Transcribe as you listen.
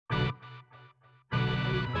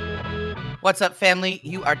What's up, family?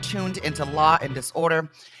 You are tuned into Law and Disorder,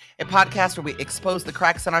 a podcast where we expose the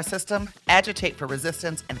cracks in our system, agitate for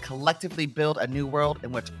resistance, and collectively build a new world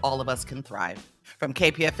in which all of us can thrive. From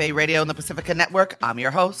KPFA Radio and the Pacifica Network, I'm your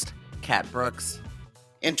host, Kat Brooks.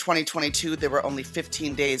 In 2022, there were only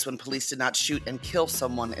 15 days when police did not shoot and kill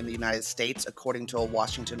someone in the United States, according to a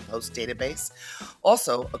Washington Post database.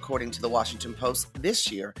 Also, according to the Washington Post,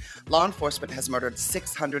 this year, law enforcement has murdered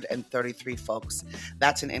 633 folks.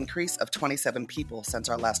 That's an increase of 27 people since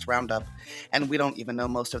our last roundup, and we don't even know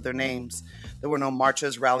most of their names. There were no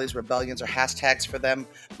marches, rallies, rebellions, or hashtags for them.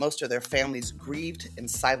 Most of their families grieved in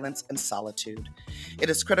silence and solitude.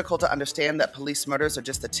 It is critical to understand that police murders are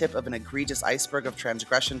just the tip of an egregious iceberg of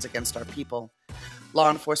transgressions against our people.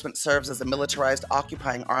 Law enforcement serves as a militarized,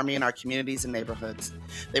 occupying army in our communities and neighborhoods.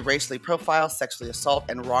 They racially profile, sexually assault,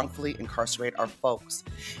 and wrongfully incarcerate our folks.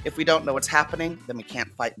 If we don't know what's happening, then we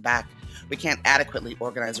can't fight back. We can't adequately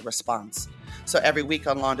organize a response. So every week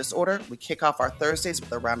on Law and Disorder, we kick off our Thursdays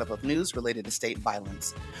with a roundup of news related to state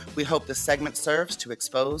violence. We hope this segment serves to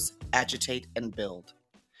expose, agitate, and build.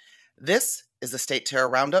 This is the State Terror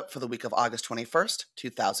Roundup for the week of August 21st,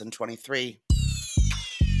 2023.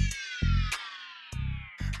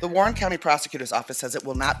 The Warren County Prosecutor's Office says it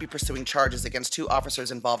will not be pursuing charges against two officers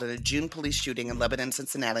involved in a June police shooting in Lebanon,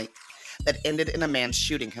 Cincinnati, that ended in a man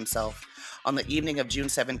shooting himself. On the evening of June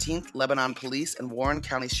 17th, Lebanon police and Warren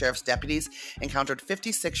County Sheriff's deputies encountered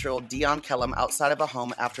 56-year-old Dion Kellum outside of a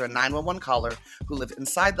home after a 911 caller who lived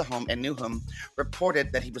inside the home and knew him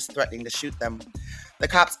reported that he was threatening to shoot them. The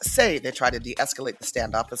cops say they tried to de-escalate the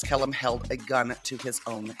standoff as Kellum held a gun to his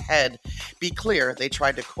own head. Be clear, they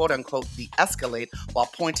tried to quote-unquote de-escalate while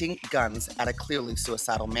pointing guns at a clearly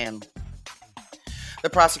suicidal man. The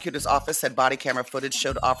prosecutor's office said body camera footage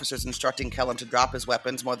showed officers instructing Kellum to drop his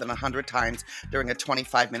weapons more than 100 times during a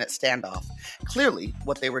 25-minute standoff. Clearly,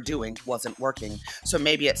 what they were doing wasn't working, so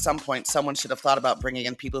maybe at some point someone should have thought about bringing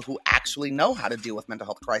in people who actually know how to deal with mental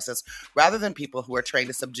health crisis, rather than people who are trained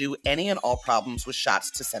to subdue any and all problems with shots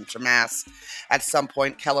to center mass. At some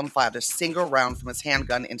point, Kellum fired a single round from his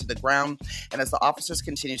handgun into the ground, and as the officers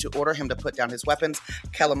continued to order him to put down his weapons,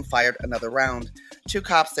 Kellum fired another round. Two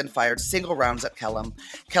cops then fired single rounds at Kellum.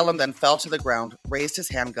 Kellum then fell to the ground, raised his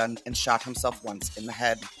handgun, and shot himself once in the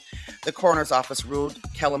head. The coroner's office ruled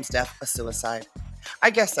Kellum's death a suicide. I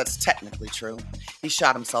guess that's technically true. He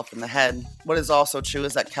shot himself in the head. What is also true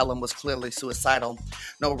is that Kellum was clearly suicidal.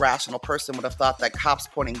 No rational person would have thought that cops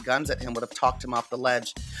pointing guns at him would have talked him off the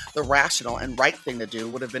ledge. The rational and right thing to do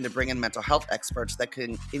would have been to bring in mental health experts that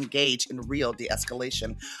could engage in real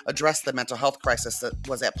de-escalation, address the mental health crisis that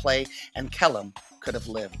was at play, and Kellum could have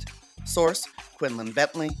lived. Source, Quinlan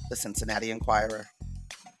Bentley, The Cincinnati Enquirer.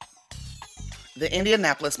 The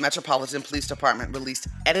Indianapolis Metropolitan Police Department released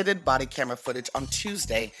edited body camera footage on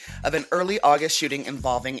Tuesday of an early August shooting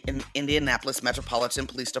involving an Indianapolis Metropolitan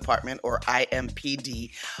Police Department, or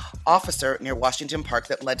IMPD, officer near Washington Park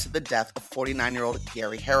that led to the death of 49-year-old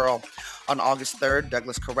Gary Harrell. On August 3rd,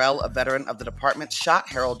 Douglas Carell, a veteran of the department, shot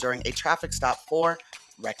Harrell during a traffic stop for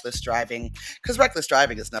reckless driving. Because reckless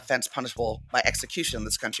driving is an offense punishable by execution in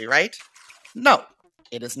this country, right? No,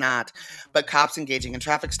 it is not. But cops engaging in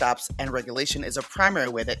traffic stops and regulation is a primary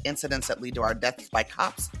way that incidents that lead to our deaths by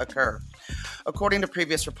cops occur. According to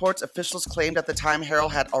previous reports, officials claimed at the time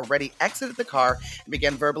Harrell had already exited the car and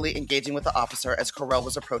began verbally engaging with the officer as Carell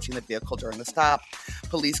was approaching the vehicle during the stop.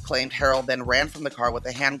 Police claimed Harrell then ran from the car with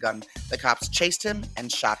a handgun. The cops chased him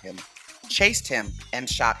and shot him.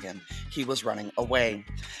 He was running away.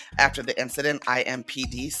 After the incident,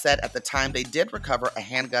 IMPD said at the time they did recover a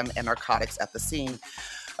handgun and narcotics at the scene.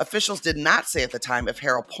 Officials did not say at the time if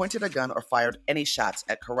Harrell pointed a gun or fired any shots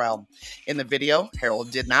at Carell. In the video, Harrell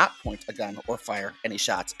did not point a gun or fire any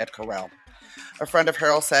shots at Carell. A friend of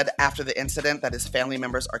Harrell said after the incident that his family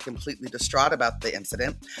members are completely distraught about the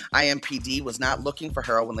incident. IMPD was not looking for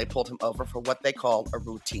Harrell when they pulled him over for what they called a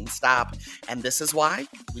routine stop. And this is why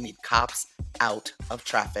we need cops out of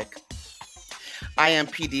traffic.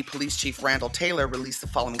 IMPD Police Chief Randall Taylor released the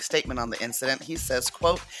following statement on the incident. He says,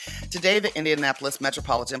 quote, "Today, the Indianapolis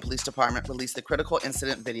Metropolitan Police Department released the critical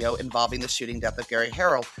incident video involving the shooting death of Gary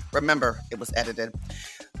Harrell. Remember, it was edited.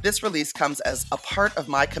 This release comes as a part of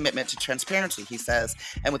my commitment to transparency," he says,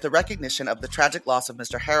 "and with the recognition of the tragic loss of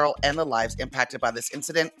Mr. Harrell and the lives impacted by this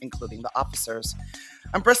incident, including the officers."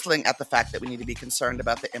 I'm bristling at the fact that we need to be concerned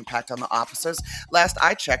about the impact on the officers. Last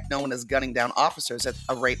I checked, no one is gunning down officers at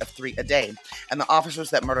a rate of 3 a day, and the officers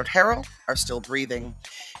that murdered Harrell are still breathing.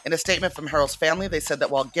 In a statement from Harrell's family, they said that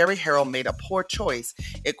while Gary Harrell made a poor choice,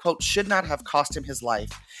 it, quote, should not have cost him his life.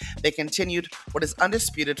 They continued, what is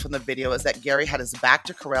undisputed from the video is that Gary had his back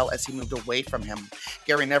to Carell as he moved away from him.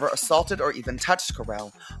 Gary never assaulted or even touched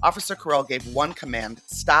Carell. Officer Carell gave one command,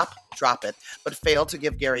 stop, drop it, but failed to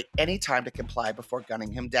give Gary any time to comply before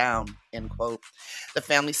gunning him down, end quote. The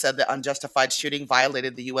family said the unjustified shooting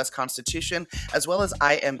violated the U.S. Constitution as well as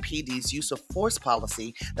IMPD's use of force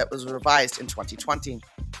policy that was revised in 2020.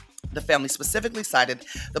 The family specifically cited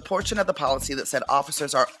the portion of the policy that said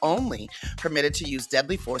officers are only permitted to use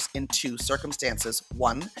deadly force in 2 circumstances.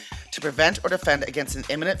 1, to prevent or defend against an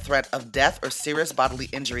imminent threat of death or serious bodily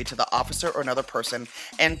injury to the officer or another person,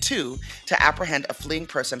 and 2, to apprehend a fleeing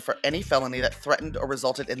person for any felony that threatened or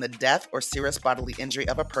resulted in the death or serious bodily injury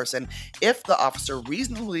of a person if the officer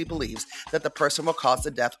reasonably believes that the person will cause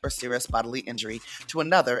the death or serious bodily injury to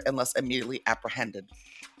another unless immediately apprehended.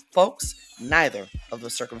 Folks, neither of the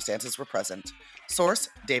circumstances were present. Source,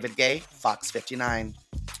 David Gay, Fox 59.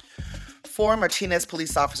 4 Martinez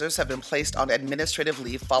police officers have been placed on administrative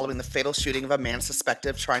leave following the fatal shooting of a man suspected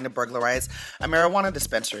of trying to burglarize a marijuana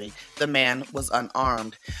dispensary. The man was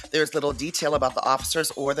unarmed. There is little detail about the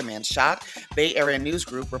officers or the man shot. Bay Area News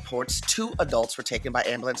Group reports 2 adults were taken by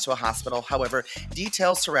ambulance to a hospital. However,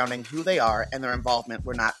 details surrounding who they are and their involvement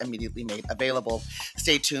were not immediately made available.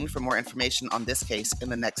 Stay tuned for more information on this case in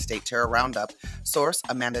the next State Terror Roundup. Source,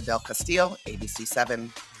 Amanda Del Castillo, ABC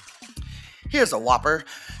 7. Here's a whopper.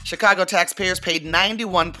 Chicago taxpayers paid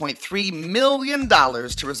 $91.3 million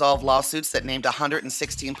to resolve lawsuits that named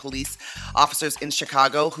 116 police officers in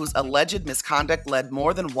Chicago whose alleged misconduct led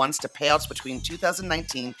more than once to payouts between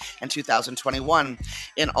 2019 and 2021.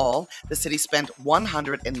 In all, the city spent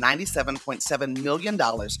 $197.7 million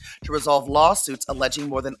to resolve lawsuits alleging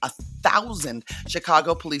more than 1,000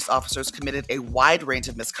 Chicago police officers committed a wide range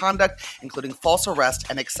of misconduct, including false arrest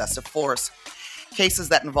and excessive force. Cases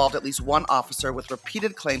that involved at least one officer with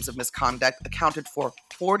repeated claims of misconduct accounted for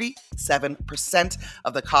 47%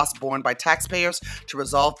 of the cost borne by taxpayers to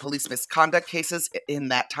resolve police misconduct cases in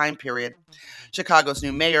that time period. Chicago's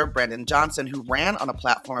new mayor, Brandon Johnson, who ran on a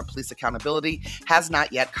platform of police accountability, has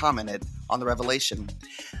not yet commented on the revelation.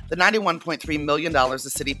 The $91.3 million the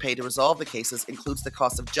city paid to resolve the cases includes the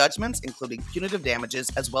cost of judgments, including punitive damages,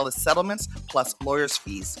 as well as settlements, plus lawyers'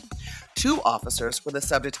 fees. 2 officers were the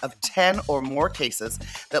subject of 10 or more cases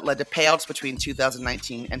that led to payouts between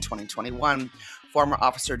 2019 and 2021. Former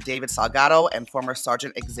Officer David Salgado and former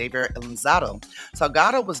Sergeant Xavier Elinzado.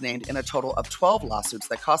 Salgado was named in a total of 12 lawsuits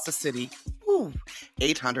that cost the city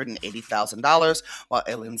 $880,000, while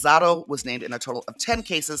Elinzado was named in a total of 10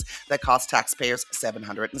 cases that cost taxpayers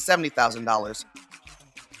 $770,000.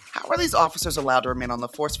 How are these officers allowed to remain on the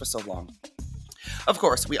force for so long? Of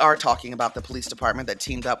course, we are talking about the police department that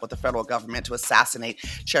teamed up with the federal government to assassinate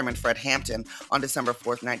Chairman Fred Hampton on December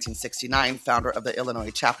 4th, 1969, founder of the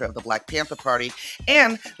Illinois chapter of the Black Panther Party,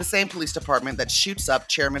 and the same police department that shoots up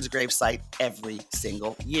Chairman's gravesite every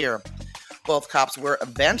single year. Both cops were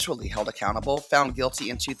eventually held accountable, found guilty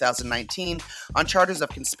in 2019 on charges of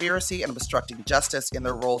conspiracy and obstructing justice in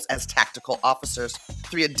their roles as tactical officers.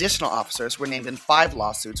 3 additional officers were named in 5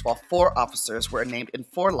 lawsuits, while 4 officers were named in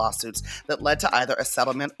 4 lawsuits that led to either a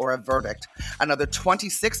settlement or a verdict. Another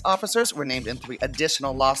 26 officers were named in 3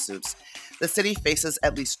 additional lawsuits. The city faces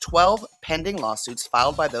at least 12 pending lawsuits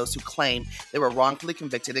filed by those who claim they were wrongfully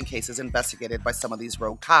convicted in cases investigated by some of these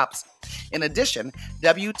rogue cops. In addition,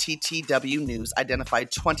 WTTW News identified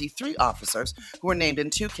 23 officers who were named in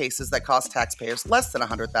 2 cases that cost taxpayers less than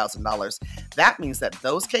 $100,000. That means that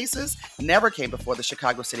those cases never came before the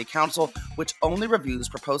Chicago City Council, which only reviews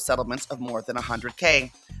proposed settlements of more than $100K,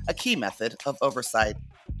 a key method of oversight.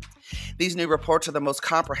 These new reports are the most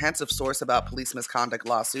comprehensive source about police misconduct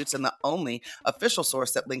lawsuits and the only official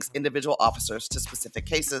source that links individual officers to specific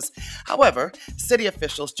cases. However, city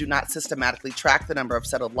officials do not systematically track the number of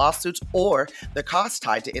settled lawsuits or the costs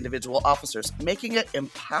tied to individual officers, making it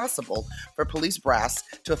impossible for police brass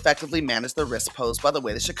to effectively manage the risk posed by the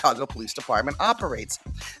way the Chicago Police Department operates.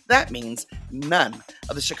 That means none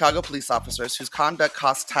of the Chicago police officers whose conduct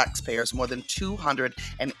cost taxpayers more than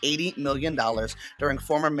 $280 million during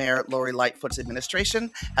former Mayor Lori Lori Lightfoot's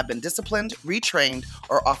administration have been disciplined, retrained,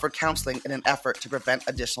 or offered counseling in an effort to prevent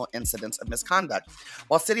additional incidents of misconduct.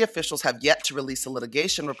 While city officials have yet to release a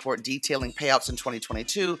litigation report detailing payouts in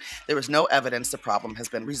 2022, there is no evidence the problem has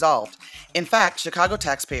been resolved. In fact, Chicago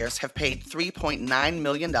taxpayers have paid $3.9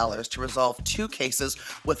 million to resolve 2 cases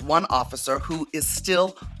with one officer who is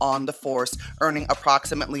still on the force, earning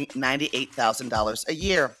approximately $98,000 a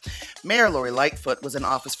year. Mayor Lori Lightfoot was in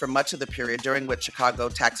office for much of the period during which Chicago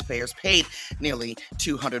taxpayers paid nearly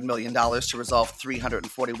 $200 million to resolve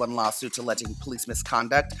 341 lawsuits alleging police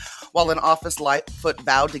misconduct. While in office, Lightfoot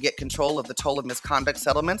vowed to get control of the toll of misconduct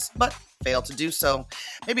settlements, but failed to do so.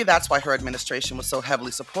 Maybe that's why her administration was so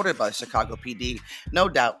heavily supported by the Chicago PD. No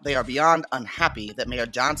doubt they are beyond unhappy that Mayor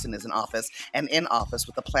Johnson is in office and in office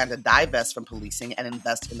with a plan to divest from policing and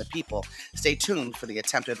invest in the people. Stay tuned for the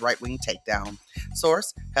attempted right-wing takedown.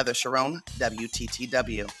 Source, Heather Sharon,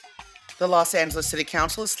 WTTW. The Los Angeles City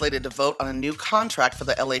Council is slated to vote on a new contract for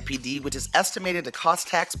the LAPD, which is estimated to cost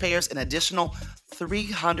taxpayers an additional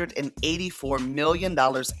 $384 million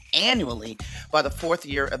annually by the 4th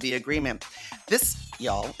year of the agreement. This,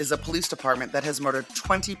 y'all, is a police department that has murdered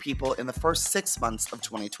 20 people in the first 6 months of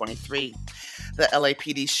 2023. The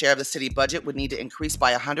LAPD's share of the city budget would need to increase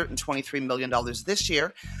by $123 million this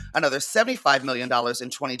year, another $75 million in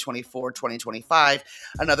 2024-2025,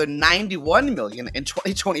 another $91 million in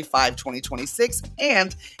 2025-2026,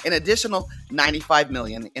 and an additional $95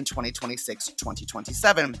 million in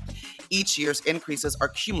 2026-2027. Each year's increases are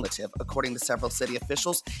cumulative, according to several city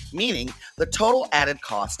officials, meaning the total added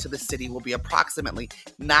cost to the city will be approximately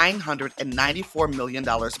 $994 million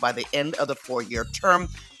by the end of the 4-year term,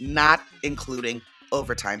 not including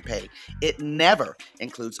overtime pay. It never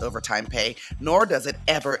includes overtime pay, nor does it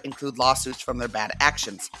ever include lawsuits from their bad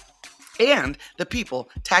actions. And the people,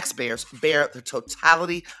 taxpayers, bear the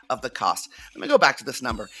totality of the cost. Let me go back to this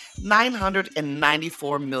number.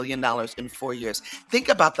 $994 million in 4 years. Think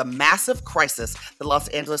about the massive crisis that Los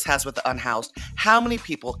Angeles has with the unhoused. How many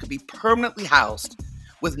people could be permanently housed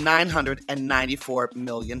with $994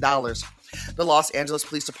 million? The Los Angeles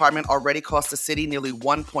Police Department already costs the city nearly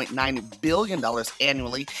 $1.9 billion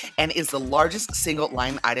annually and is the largest single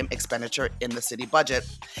line item expenditure in the city budget.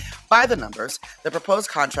 By the numbers, the proposed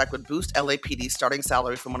contract would boost LAPD's starting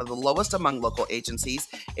salary from one of the lowest among local agencies,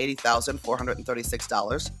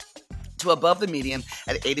 $80,436, to above the median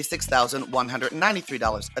at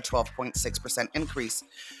 $86,193, a 12.6% increase.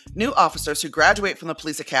 New officers who graduate from the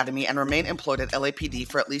police academy and remain employed at LAPD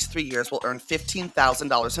for at least 3 years will earn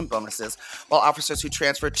 $15,000 in bonuses, while officers who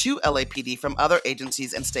transfer to LAPD from other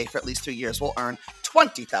agencies and stay for at least 3 years will earn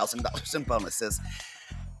 $20,000 in bonuses.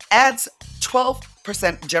 Adds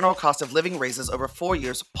 12% general cost of living raises over 4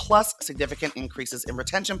 years, plus significant increases in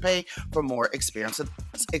retention pay for more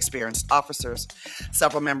experienced officers.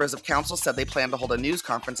 Several members of council said they plan to hold a news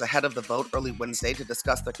conference ahead of the vote early Wednesday to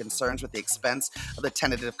discuss their concerns with the expense of the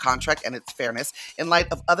tentative contract and its fairness in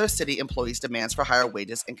light of other city employees' demands for higher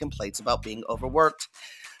wages and complaints about being overworked.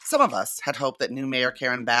 Some of us had hoped that new Mayor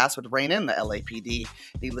Karen Bass would rein in the LAPD.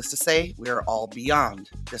 Needless to say, we are all beyond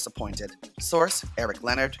disappointed. Source, Eric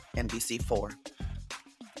Leonard, NBC4.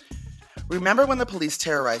 Remember when the police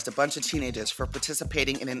terrorized a bunch of teenagers for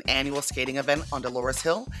participating in an annual skating event on Dolores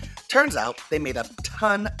Hill? Turns out they made a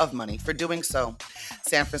ton of money for doing so.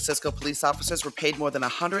 San Francisco police officers were paid more than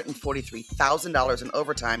 $143,000 in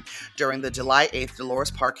overtime during the July 8th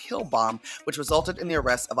Dolores Park Hill bomb, which resulted in the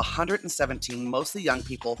arrest of 117 mostly young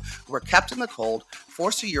people who were kept in the cold,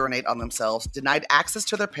 forced to urinate on themselves, denied access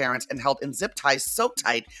to their parents, and held in zip ties so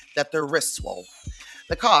tight that their wrists swelled.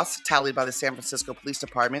 The costs, tallied by the San Francisco Police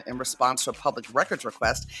Department in response to a public records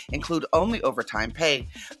request, include only overtime pay.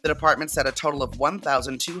 The department said a total of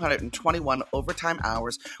 1,221 overtime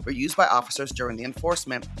hours were used by officers during the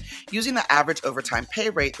enforcement. Using the average overtime pay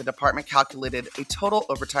rate, the department calculated a total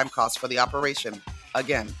overtime cost for the operation.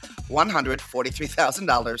 Again,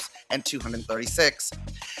 $143,000 and $236.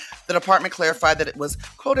 The department clarified that it was,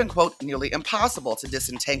 quote-unquote, nearly impossible to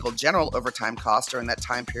disentangle general overtime costs during that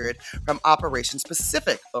time period from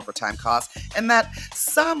operation-specific overtime costs, and that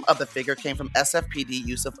some of the figure came from SFPD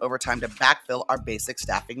use of overtime to backfill our basic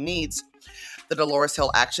staffing needs. The Dolores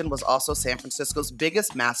Hill action was also San Francisco's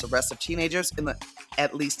biggest mass arrest of teenagers in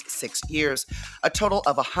at least 6 years. A total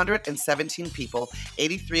of 117 people,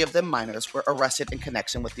 83 of them minors, were arrested in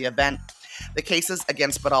connection with the event. The cases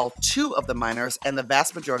against but all 2 of the minors and the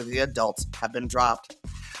vast majority of the adults have been dropped.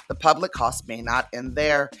 the public costs may not end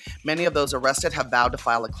there. Many of those arrested have vowed to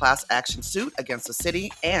file a class action suit against the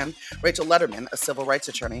city, and Rachel Letterman, a civil rights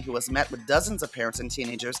attorney who has met with dozens of parents and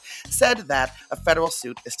teenagers, said that a federal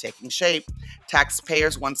suit is taking shape.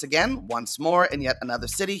 Taxpayers once more, in yet another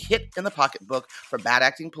city hit in the pocketbook for bad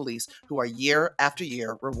acting police who are year after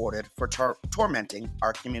year rewarded for tormenting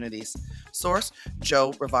our communities. Source,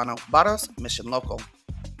 Joe Ravano Barros, Mission Local.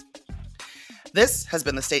 This has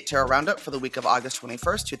been the State Terror Roundup for the week of August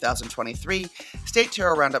 21st, 2023. State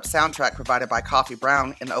Terror Roundup soundtrack provided by Coffee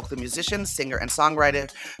Brown, an Oakland musician, singer, and songwriter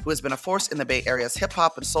who has been a force in the Bay Area's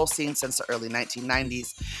hip-hop and soul scene since the early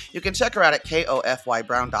 1990s. You can check her out at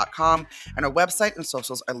kofybrown.com, and her website and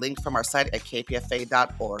socials are linked from our site at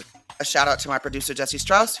kpfa.org. A shout out to my producer, Jesse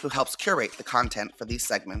Strauss, who helps curate the content for these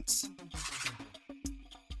segments.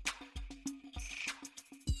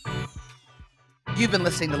 You've been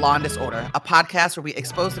listening to Law and Disorder, a podcast where we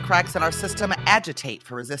expose the cracks in our system, agitate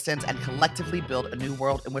for resistance, and collectively build a new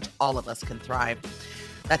world in which all of us can thrive.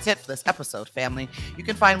 That's it for this episode, family. You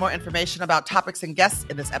can find more information about topics and guests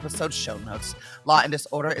in this episode's show notes. Law and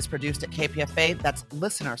Disorder is produced at KPFA, that's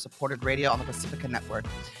listener-supported radio on the Pacifica Network.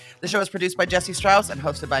 The show is produced by Jesse Strauss and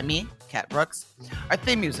hosted by me, Kat Brooks. Our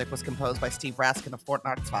theme music was composed by Steve Raskin of Fort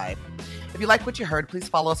Knox 5. If you like what you heard, please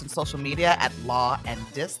follow us on social media at Law and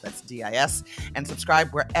Dis, that's D-I-S, and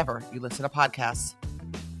subscribe wherever you listen to podcasts.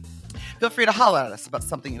 Feel free to holler at us about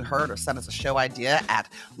something you heard or send us a show idea at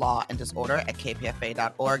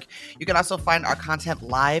lawanddisorder@kpfa.org. You can also find our content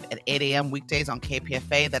live at 8 a.m. weekdays on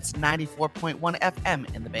KPFA. That's 94.1 FM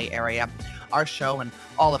in the Bay Area. Our show and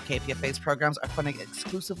all of KPFA's programs are funded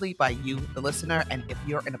exclusively by you, the listener. And if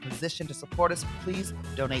you're in a position to support us, please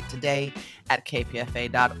donate today at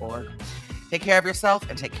kpfa.org. Take care of yourself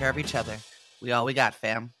and take care of each other. We all we got,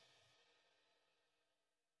 fam.